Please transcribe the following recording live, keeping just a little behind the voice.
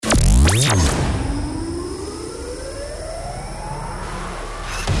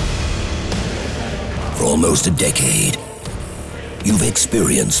For almost a decade, you've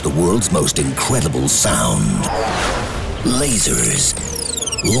experienced the world's most incredible sound. Lasers,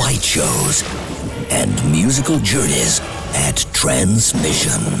 light shows, and musical journeys at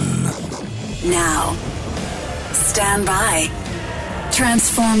Transmission. Now, stand by.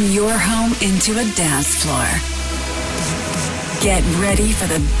 Transform your home into a dance floor. Get ready for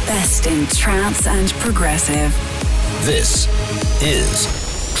the best in trance and progressive. This is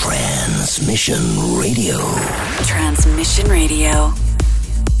Transmission Radio. Transmission Radio.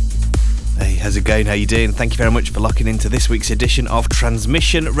 Hey, how's it going? How you doing? Thank you very much for locking into this week's edition of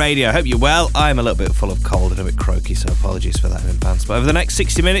Transmission Radio. I hope you're well. I'm a little bit full of cold and a bit croaky, so apologies for that in advance. But over the next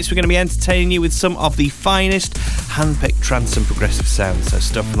 60 minutes, we're going to be entertaining you with some of the finest hand-picked trance and progressive sounds. So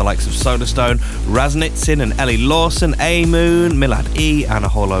stuff from the likes of Solarstone, Raznitsin and Ellie Lawson, A-Moon, Milad E, and a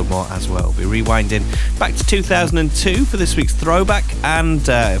whole load more as well. We'll be rewinding back to 2002 for this week's throwback, and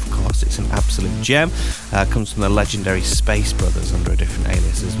of course, it's an absolute gem. Comes from the legendary Space Brothers under a different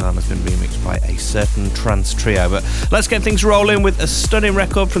alias as well, and has been remixed by a certain trance trio. But let's get things rolling with a stunning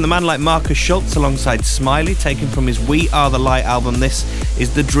record from the man like Markus Schulz alongside Smiley, taken from his We Are the Light album. This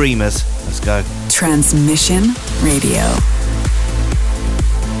is The Dreamers. Let's go. Transmission Radio.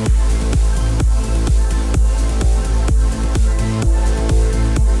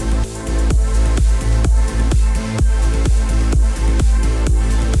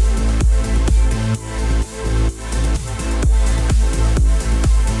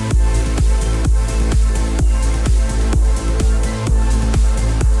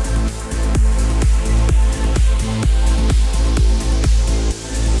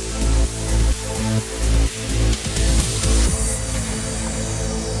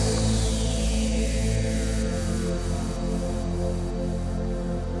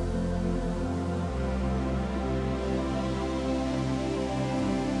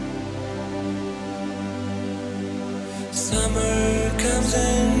 Summer comes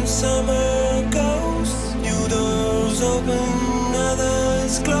and summer goes. New doors open,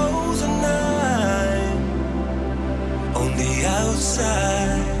 others close, and I'm on the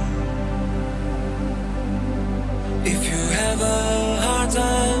outside. If you have a hard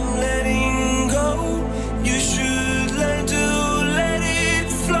time letting go, you should learn to let it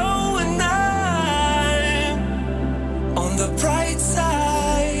flow, and I'm on the bright side.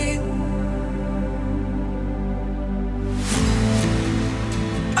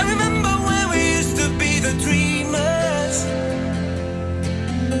 I remember when we used to be the dreamers,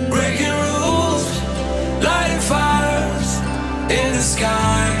 breaking rules, lighting fires in the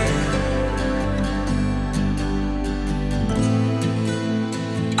sky.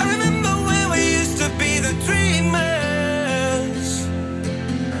 I remember when we used to be the dreamers.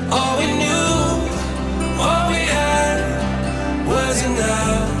 All we knew, all we had was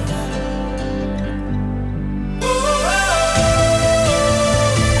enough.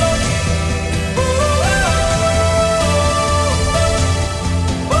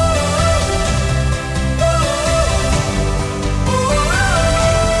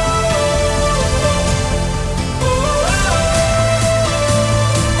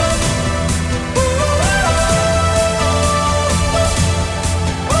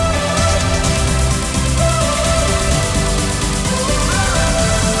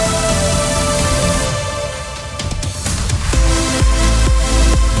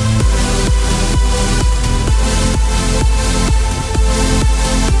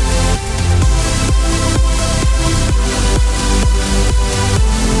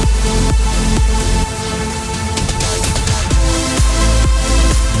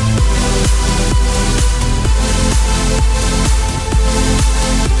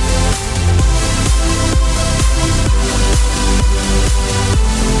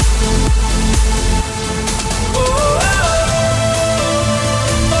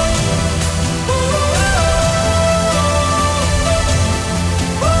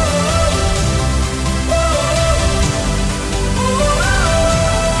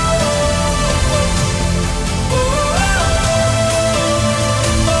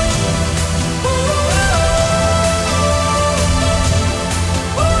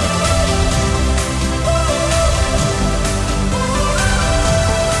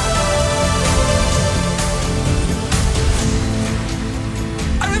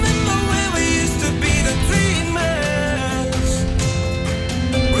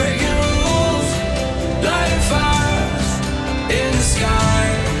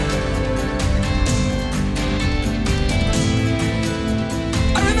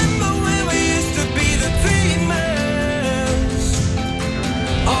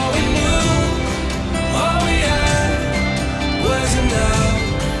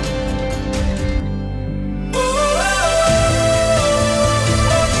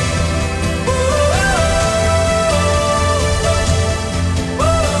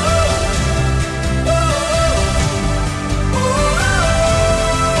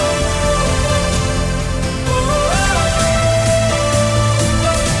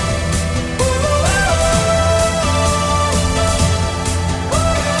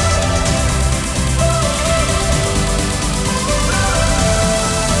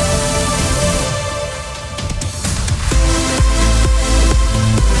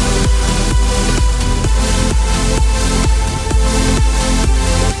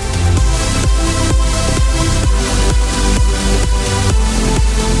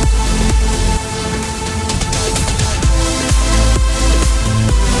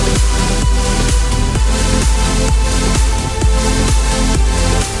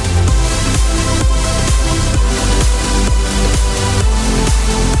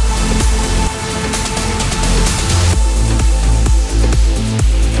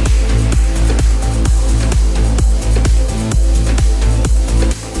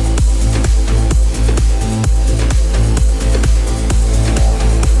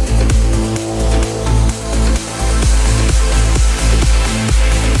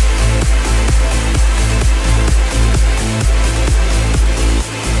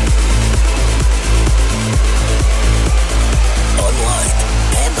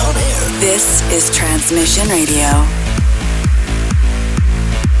 This is Transmission Radio.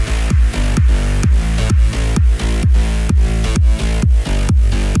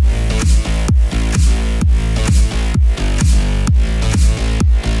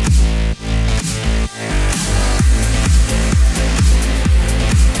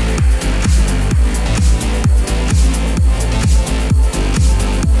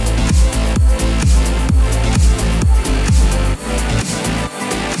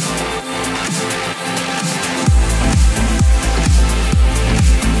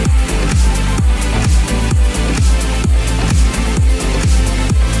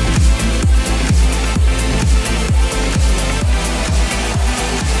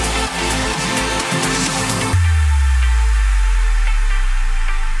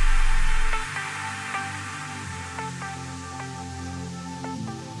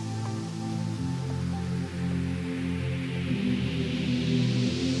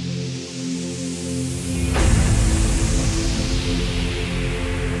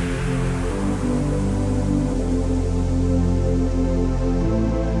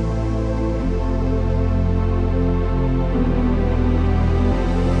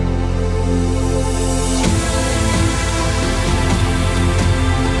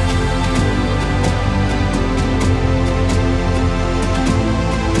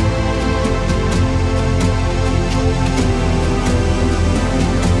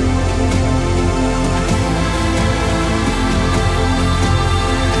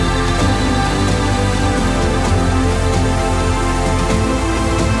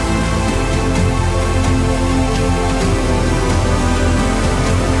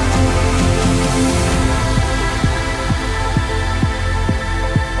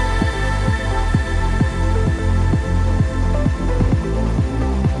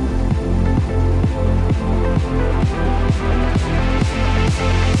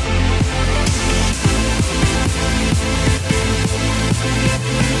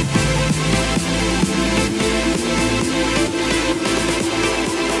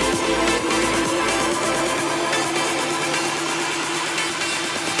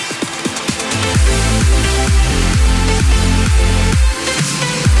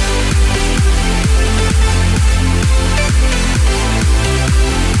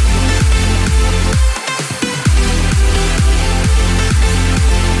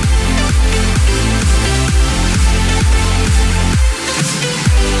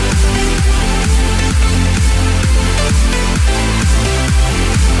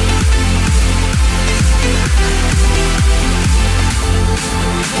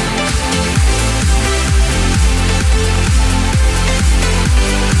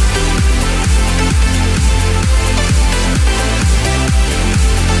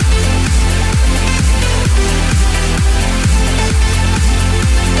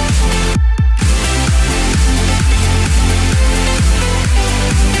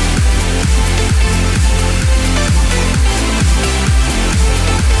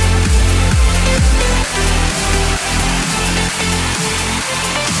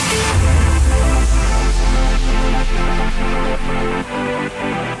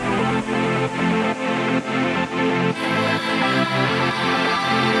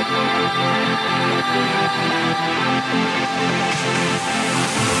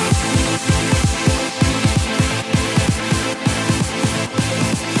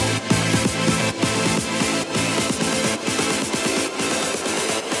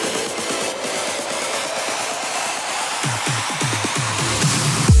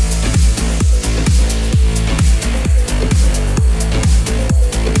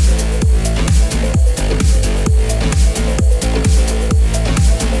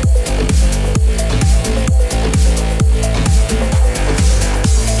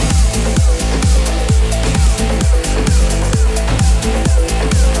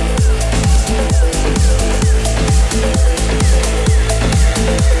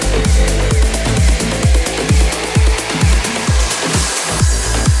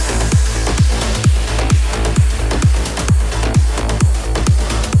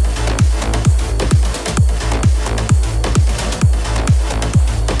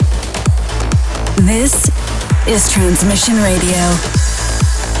 This is Transmission Radio.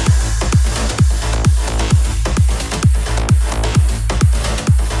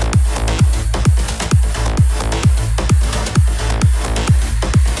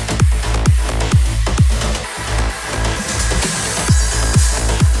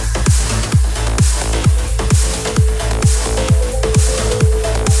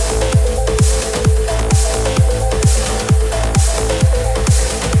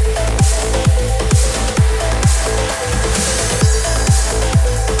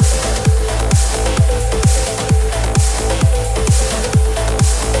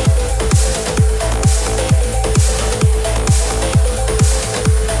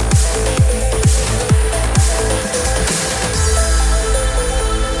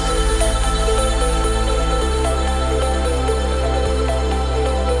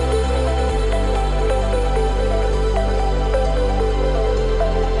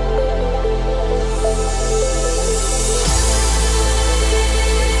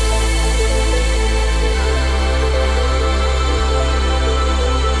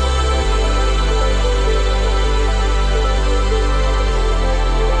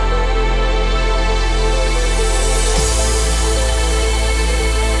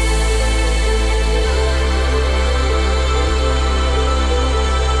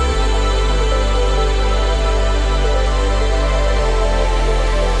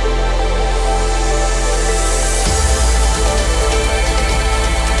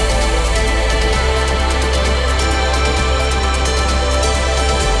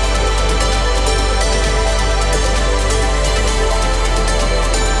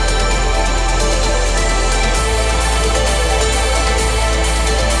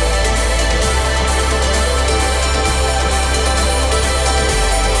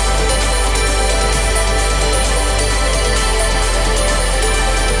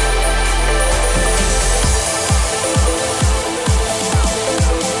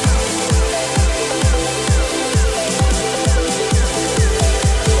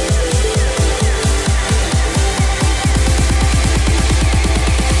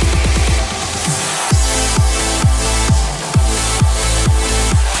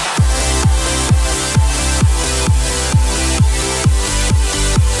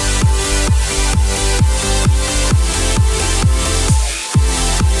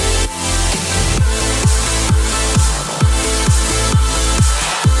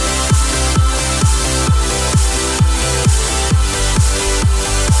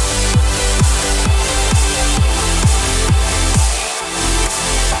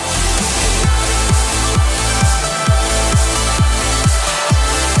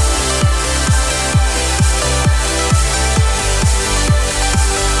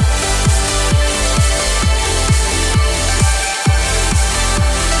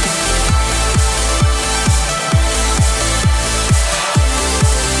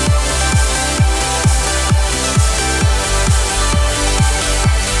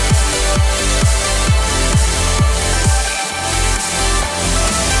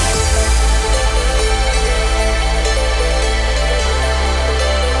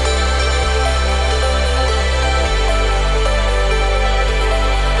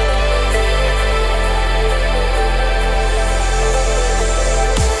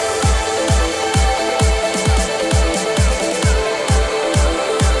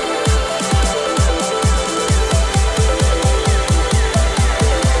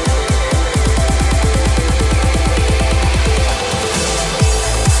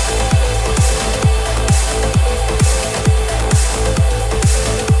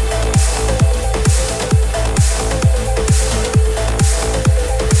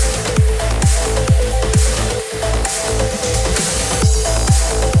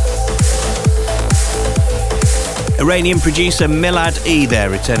 Iranian producer Milad E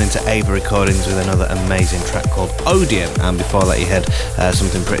there, returning to Ava Recordings with another amazing track called Odeon. And before that, you had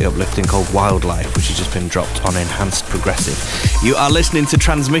something pretty uplifting called Wildlife, which has just been dropped on Enhanced Progressive. You are listening to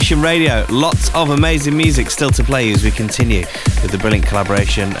Transmission Radio. Lots of amazing music still to play as we continue with the brilliant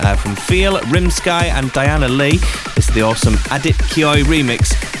collaboration from Feel, Rimsky and Diana Lee. This is the awesome Adit Kioi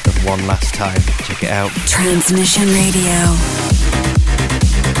remix of One Last Time. Check it out. Transmission Radio.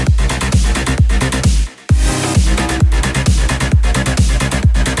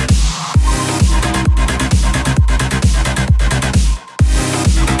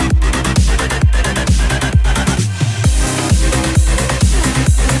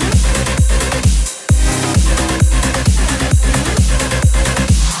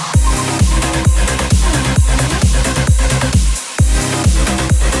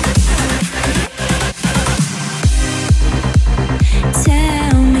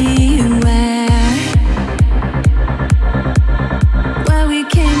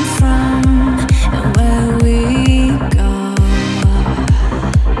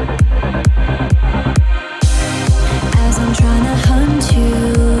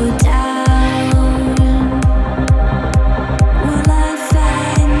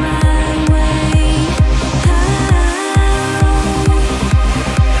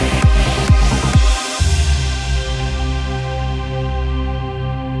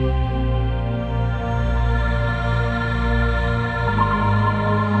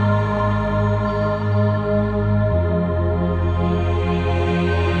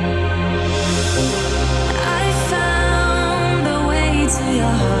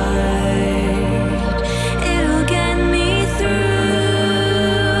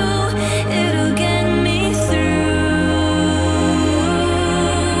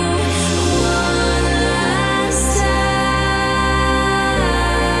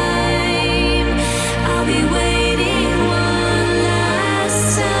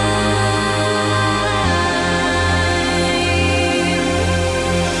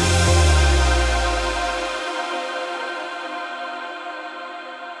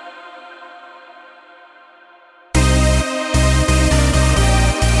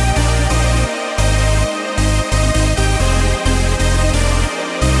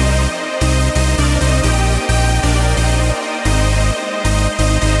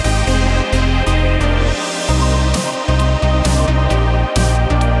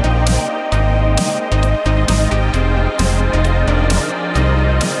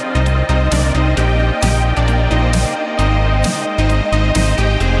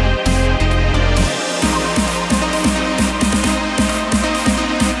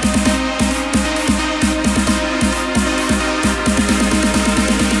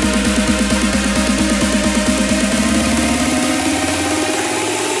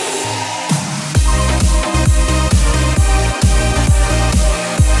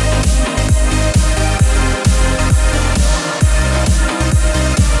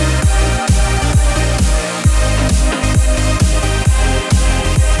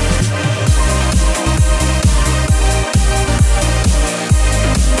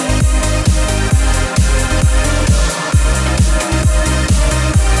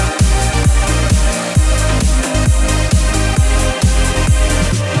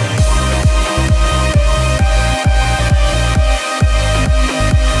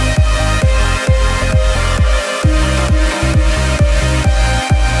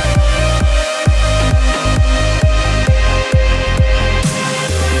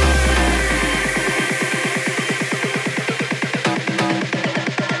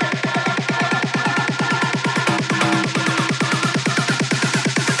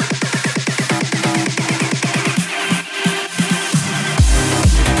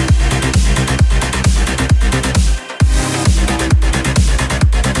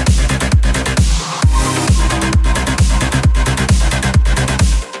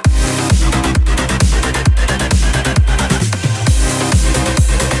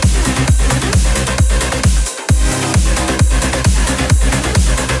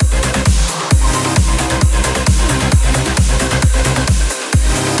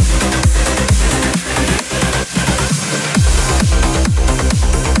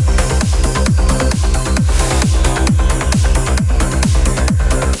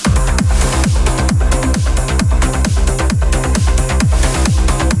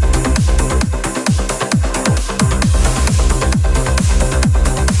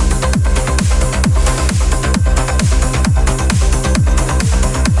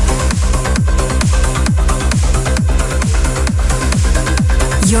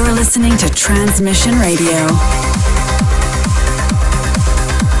 You're listening to Transmission Radio.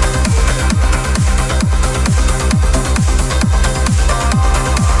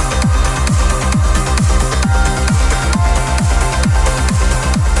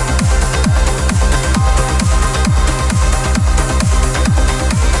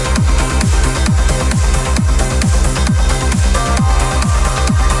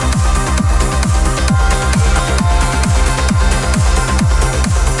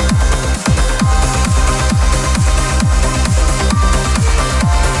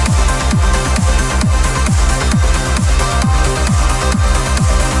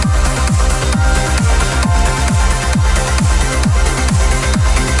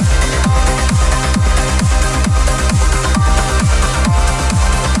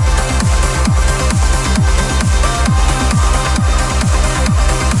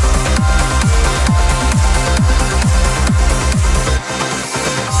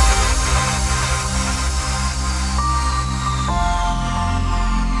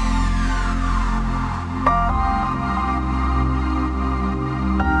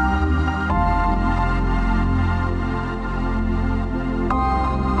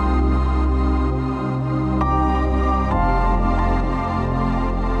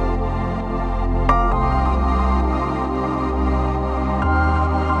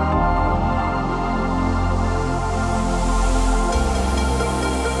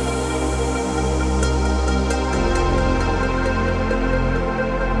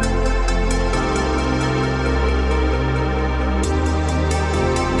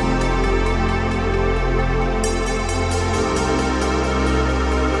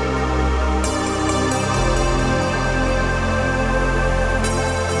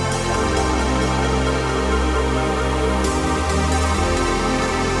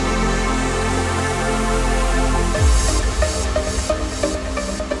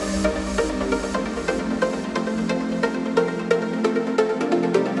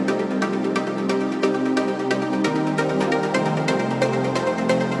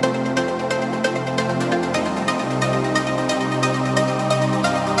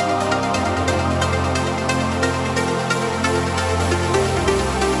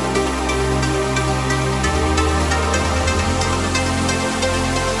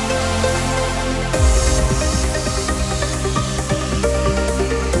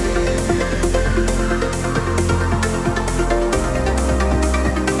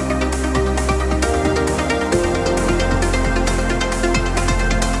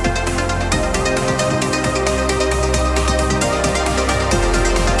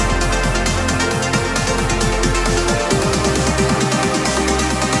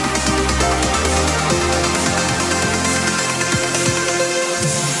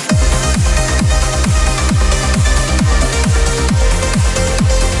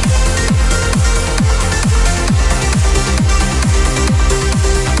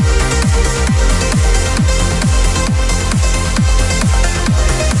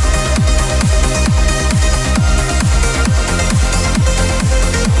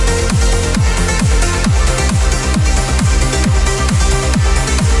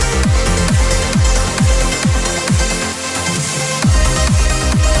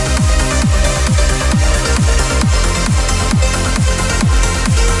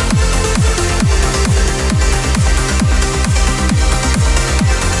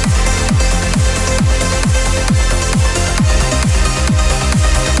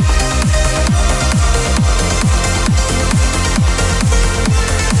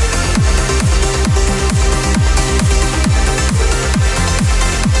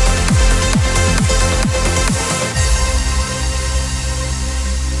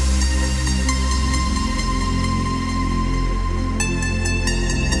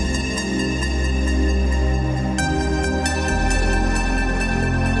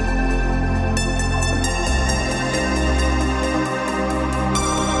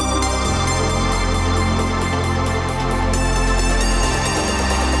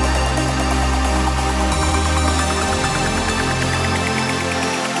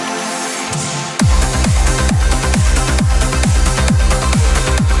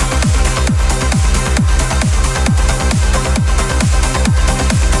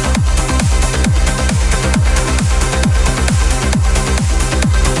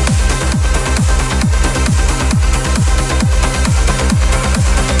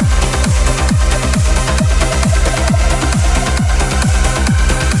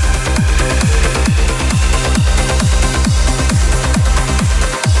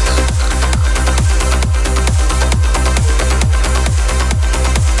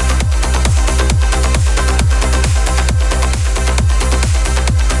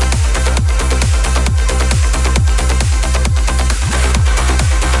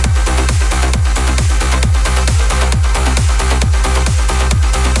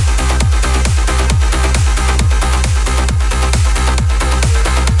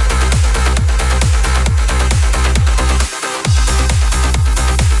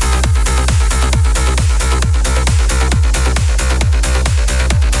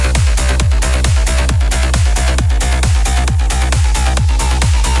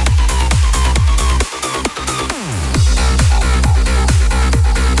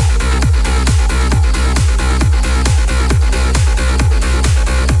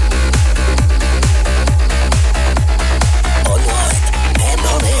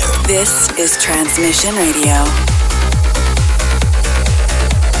 This is Transmission Radio.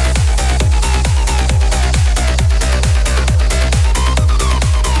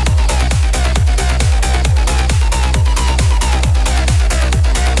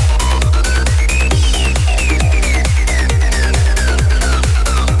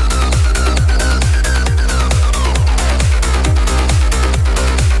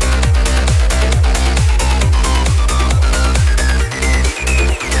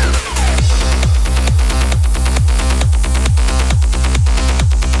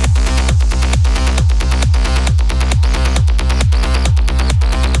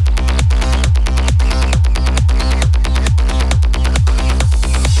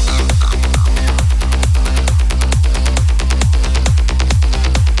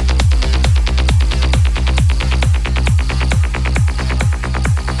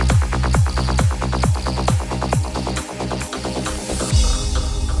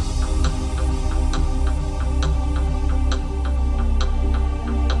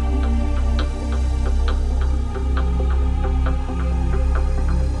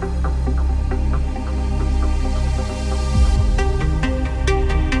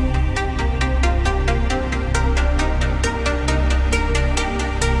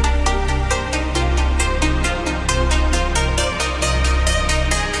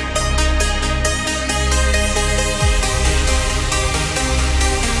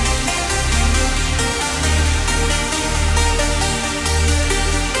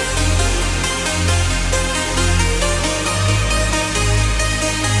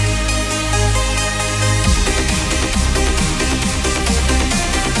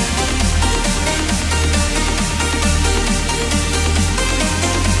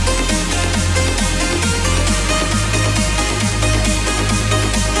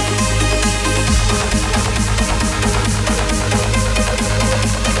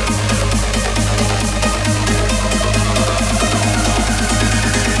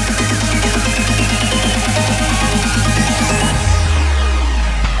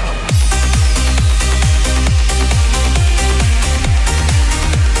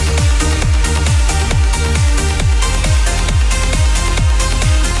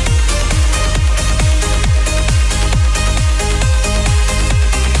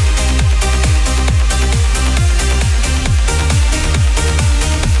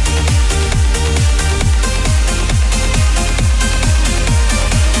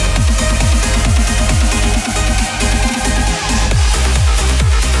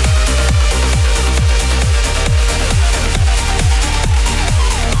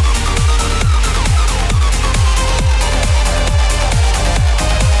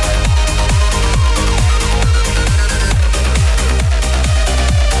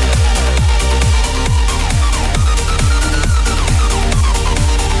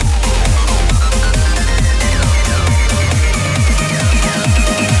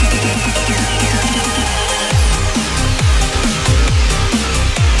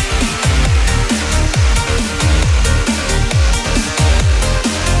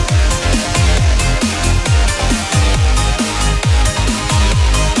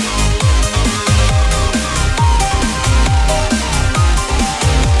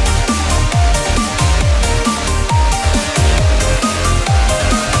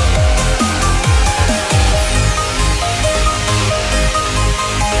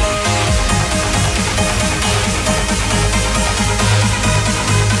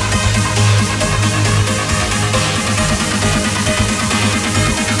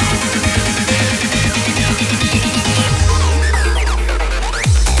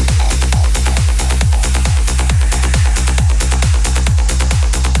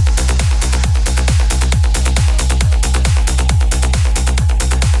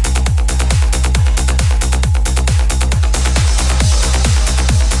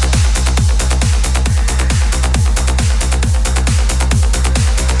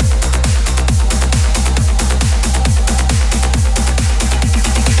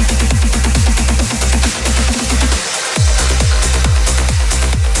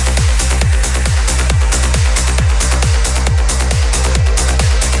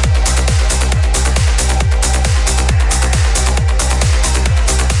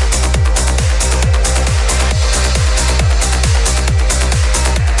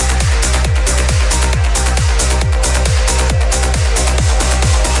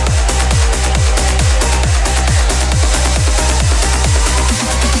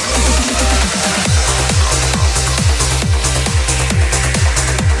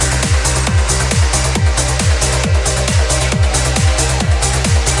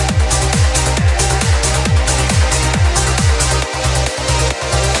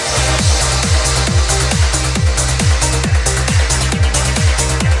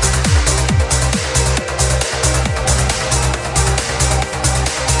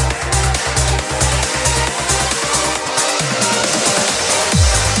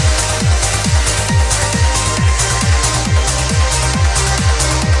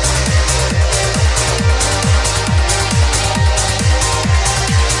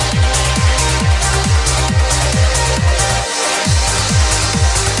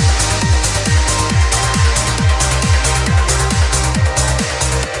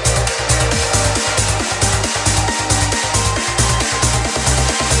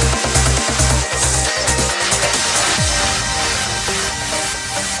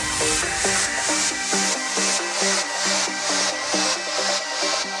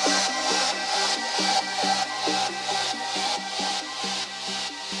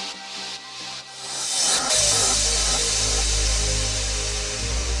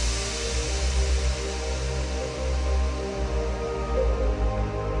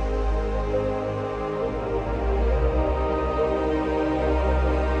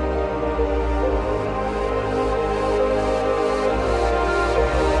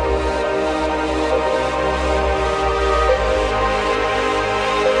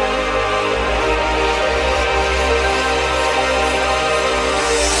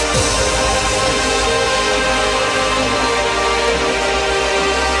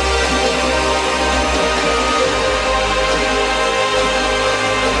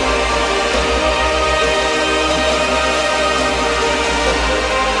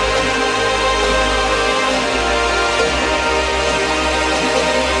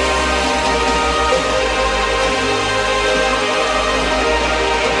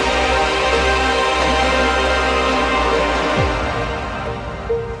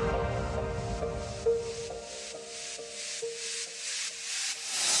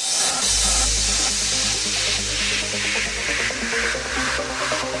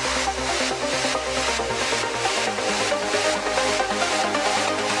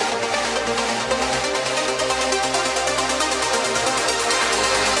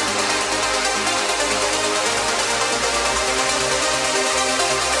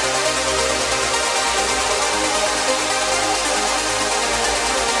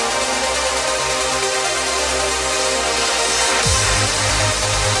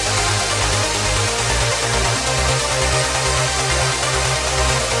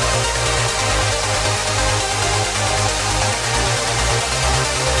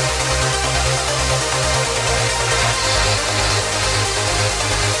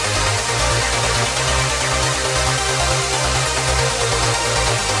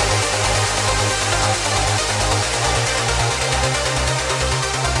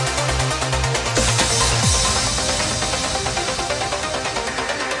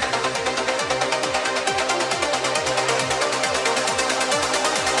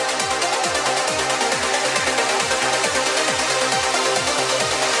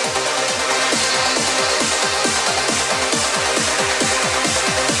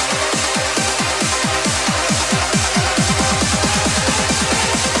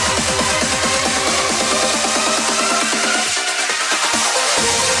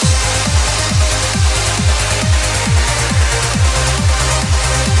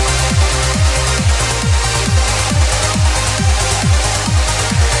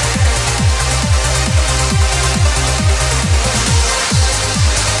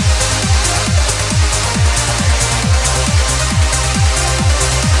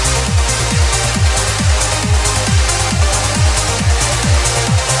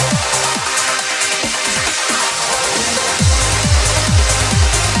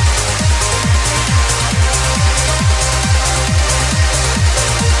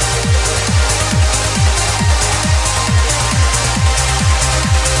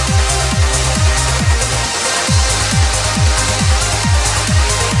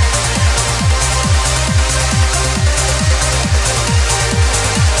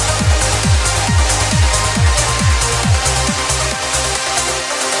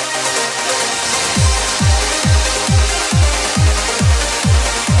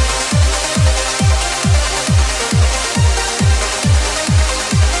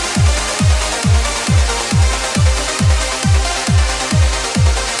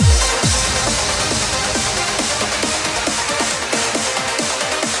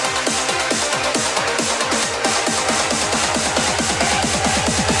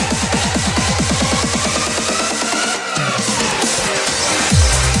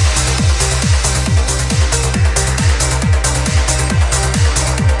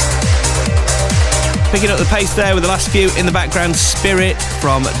 Picking up the pace there with the last few in the background. Spirit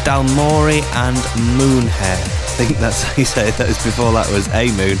from Dalmori and Moonhair. I think that's how you say it. That was before that was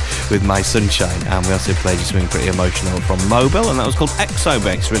A Moon with My Sunshine, and we also played you something pretty emotional from Mobile, and that was called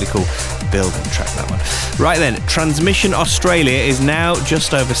Exobex. Really cool building track, that one. Right then, Transmission Australia is now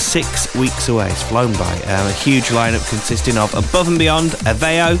just over 6 weeks away. It's flown by. A huge lineup consisting of Above and Beyond,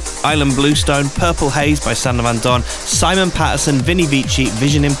 Aveo, Island Bluestone, Purple Haze by Sander Van Dorn, Simon Patterson, Vinny Vici,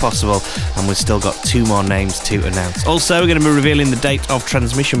 Vision Impossible, and we've still got 2 more names to announce. Also, we're going to be revealing the date of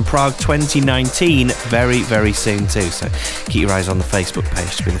Transmission Prague 2019 very, very soon too, so keep your eyes on the Facebook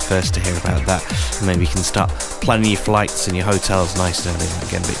page to be the first to hear about that, and maybe you can start planning your flights and your hotels nice and early,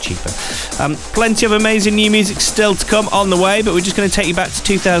 again a bit cheaper. Plenty of amazing new music still to come on the way, but we're just going to take you back to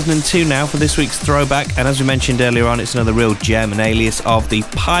 2002 now for this week's throwback, and as we mentioned earlier on, it's another real gem, an alias of the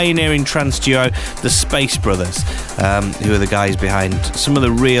pioneering trance duo the Space Brothers, who are the guys behind some of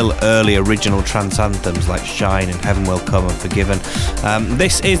the real early original trance anthems like Shine and Heaven Will Come and Forgiven.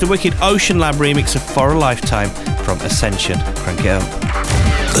 This is the wicked Ocean Lab remix of For a Lifetime from Ascension. Crank it up.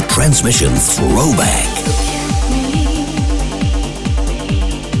 The Transmission Throwback.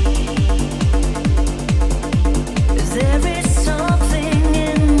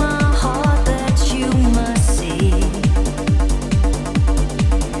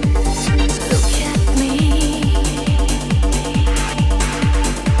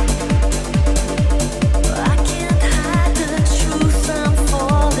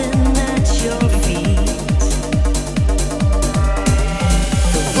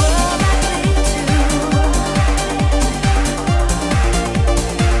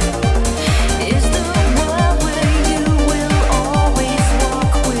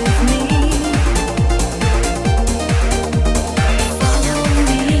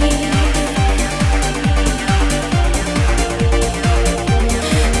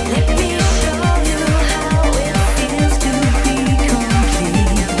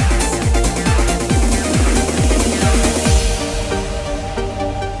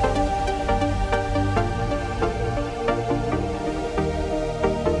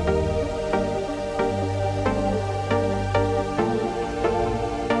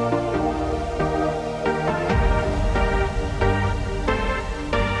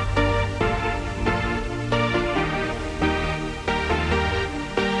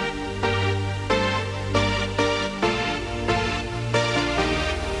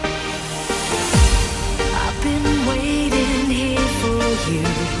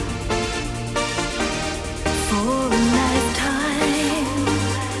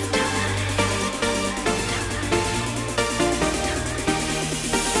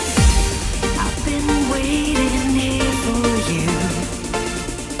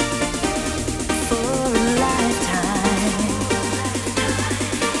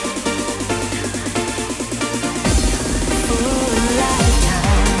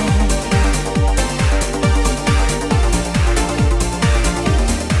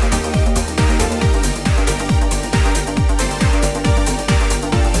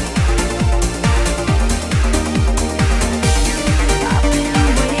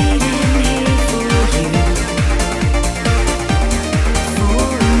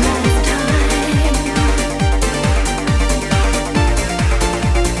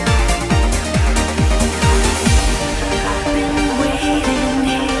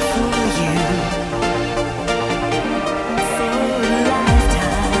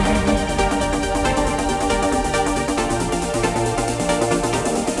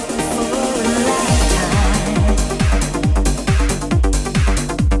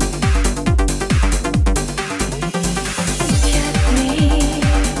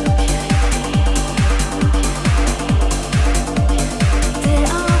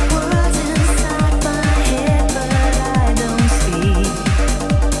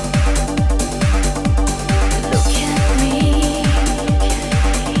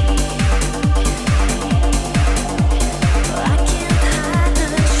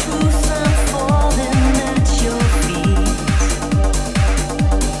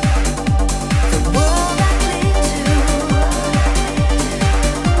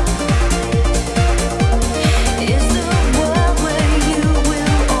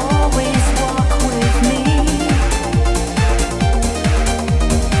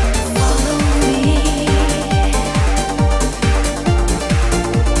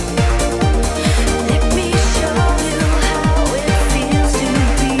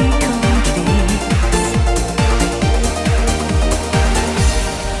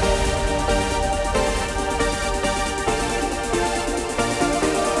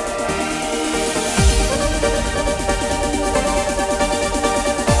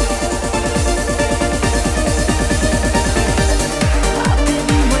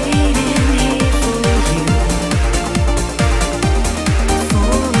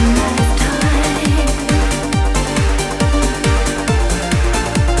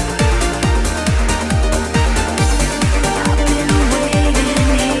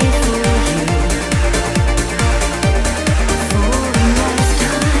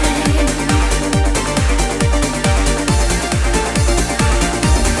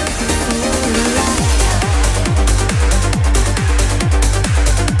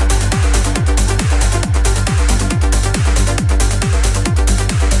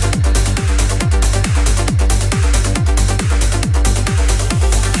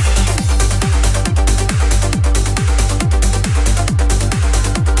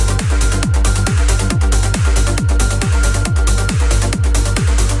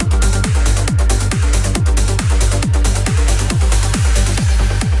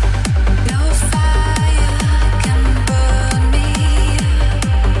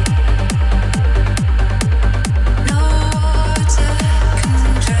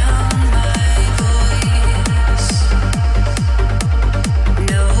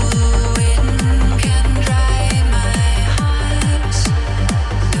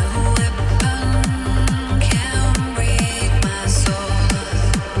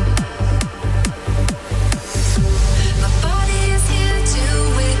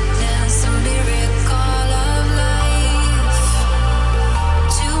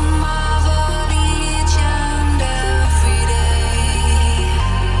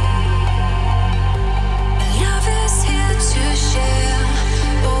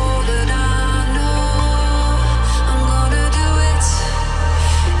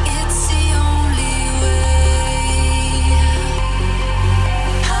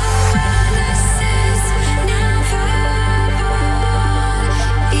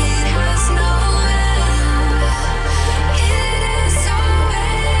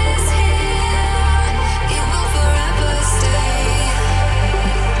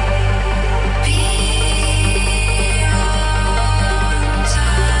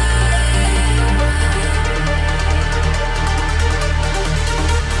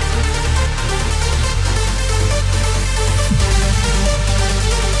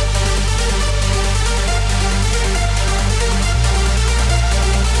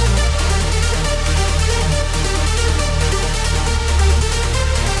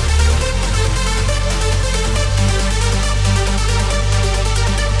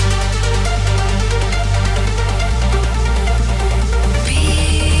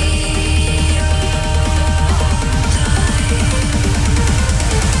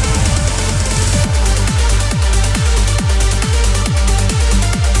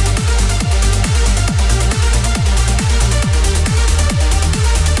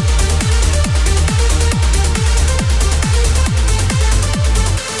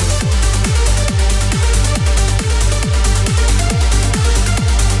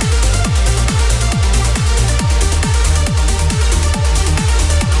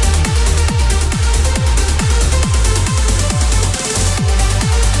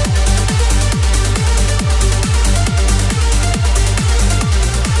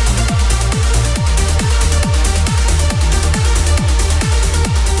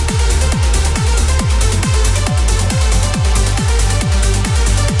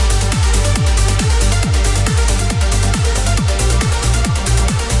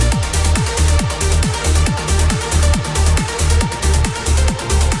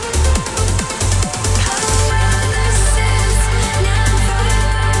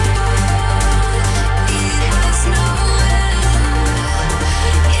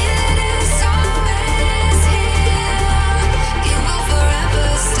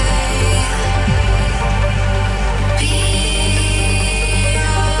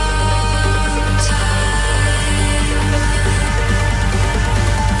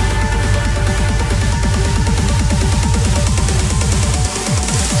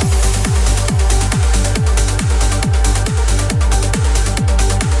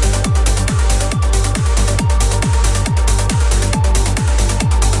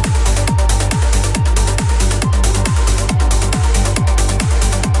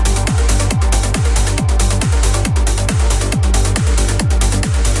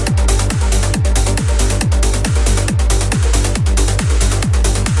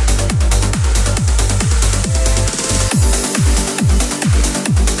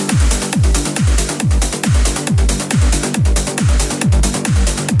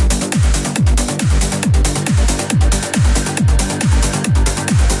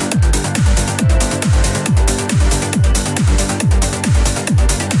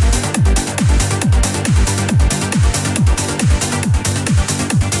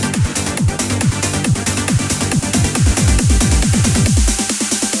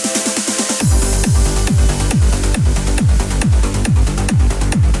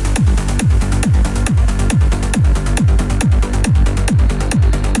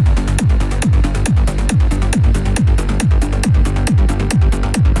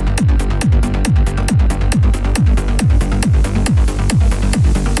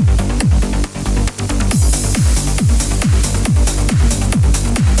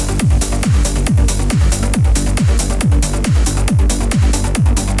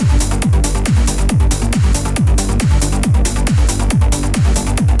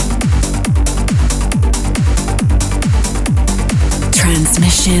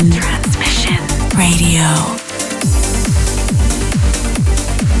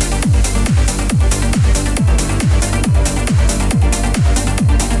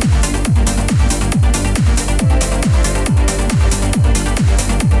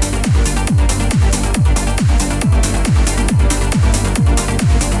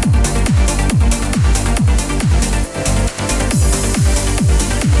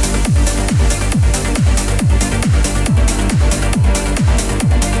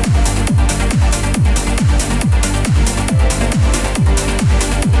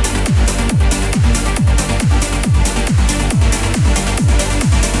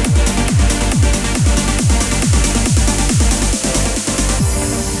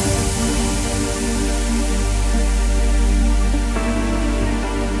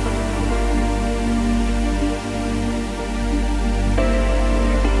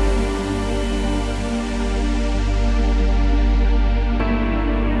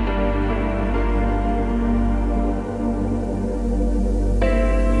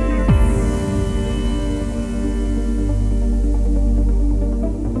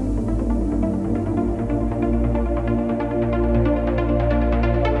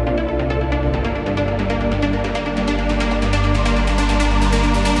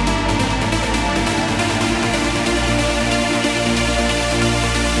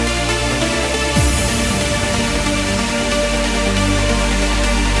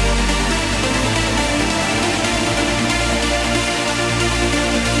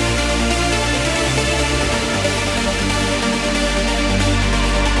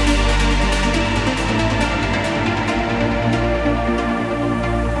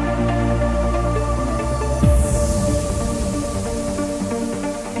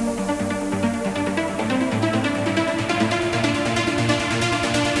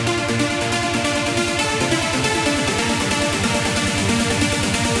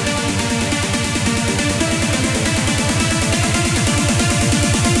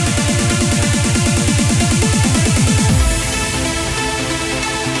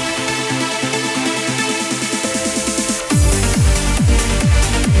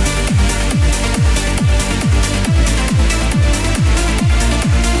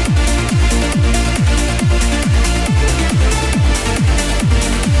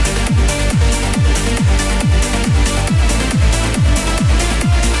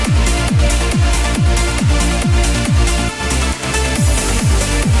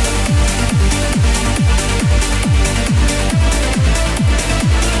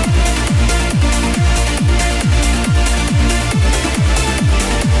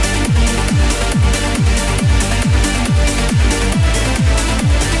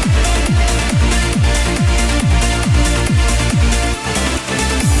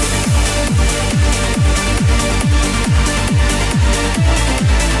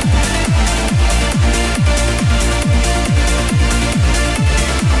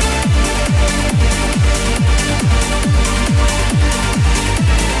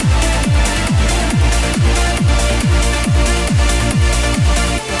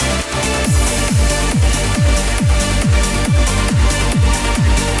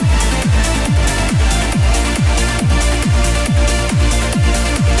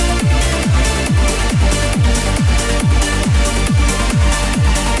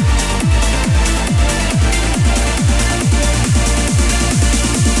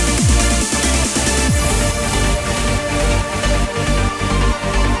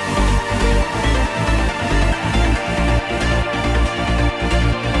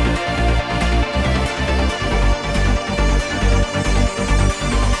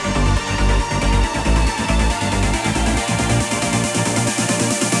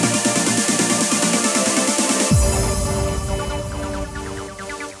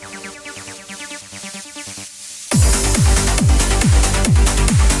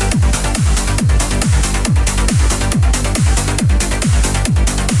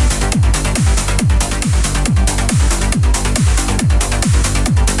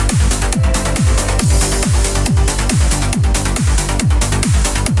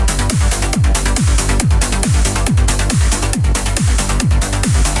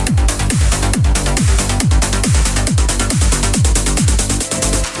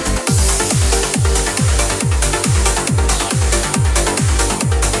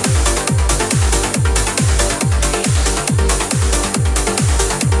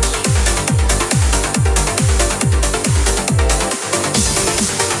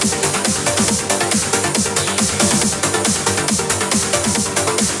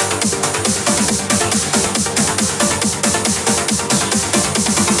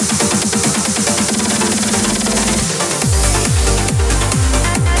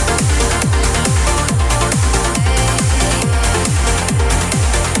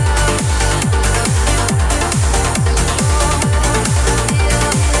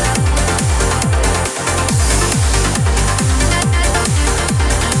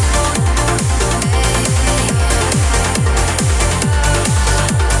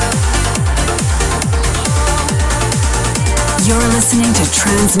 listening to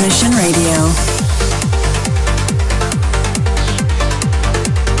Transmission Radio.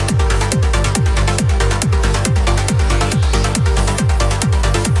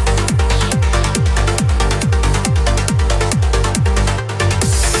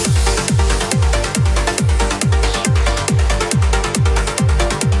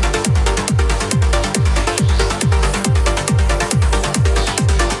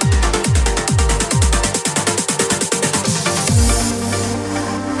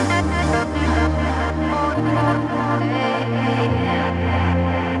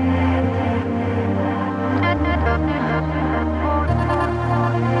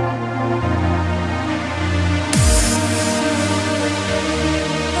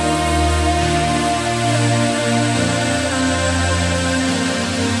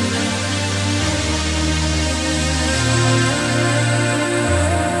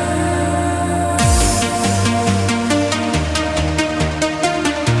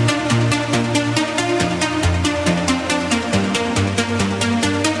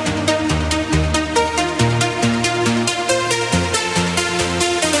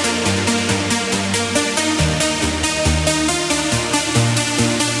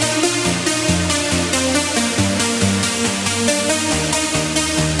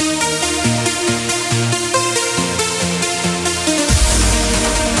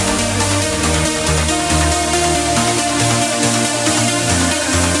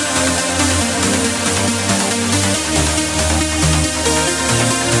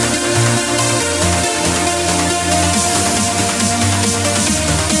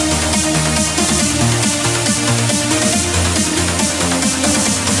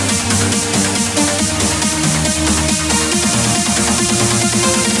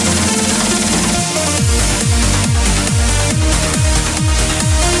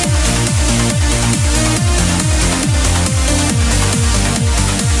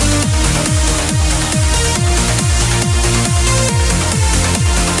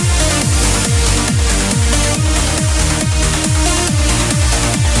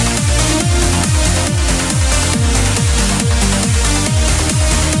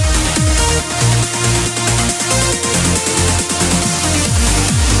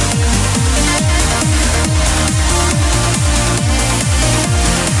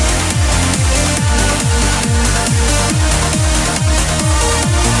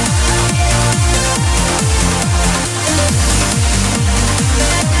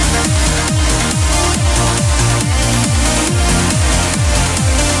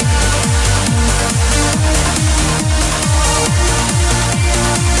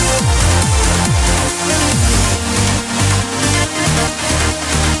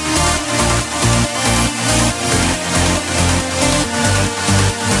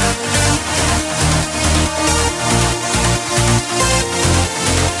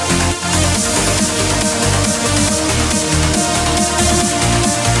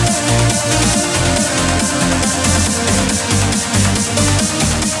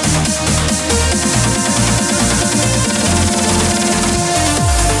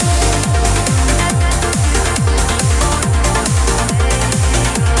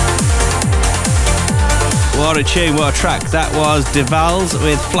 What a tune, what a track. That was Devals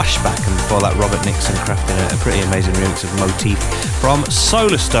with Flashback, and before that Robert Nixon crafting a pretty amazing remix of Motif from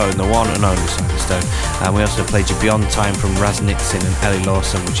Solarstone, the one and only Solarstone. And we also played you Beyond Time from Raz Nixon and Ellie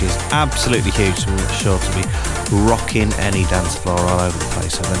Lawson, which is absolutely huge, and sure to be rocking any dance floor all over the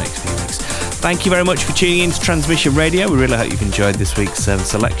place over the next few weeks. Thank you very much for tuning in to Transmission Radio. We really hope you've enjoyed this week's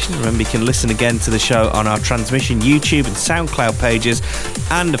selection. Remember, you can listen again to the show on our Transmission YouTube and SoundCloud pages,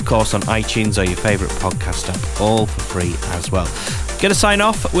 and of course on iTunes or your favourite podcast app, all for free as well. Going to sign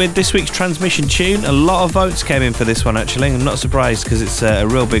off with this week's Transmission tune. A lot of votes came in for this one, actually. I'm not surprised because it's a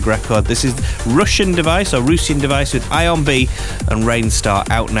real big record. This is Russian Device with Ion B and Rainstar,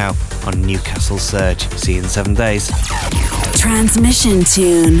 out now on Newcastle Surge. See you in 7 days. Transmission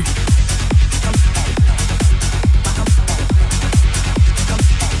tune.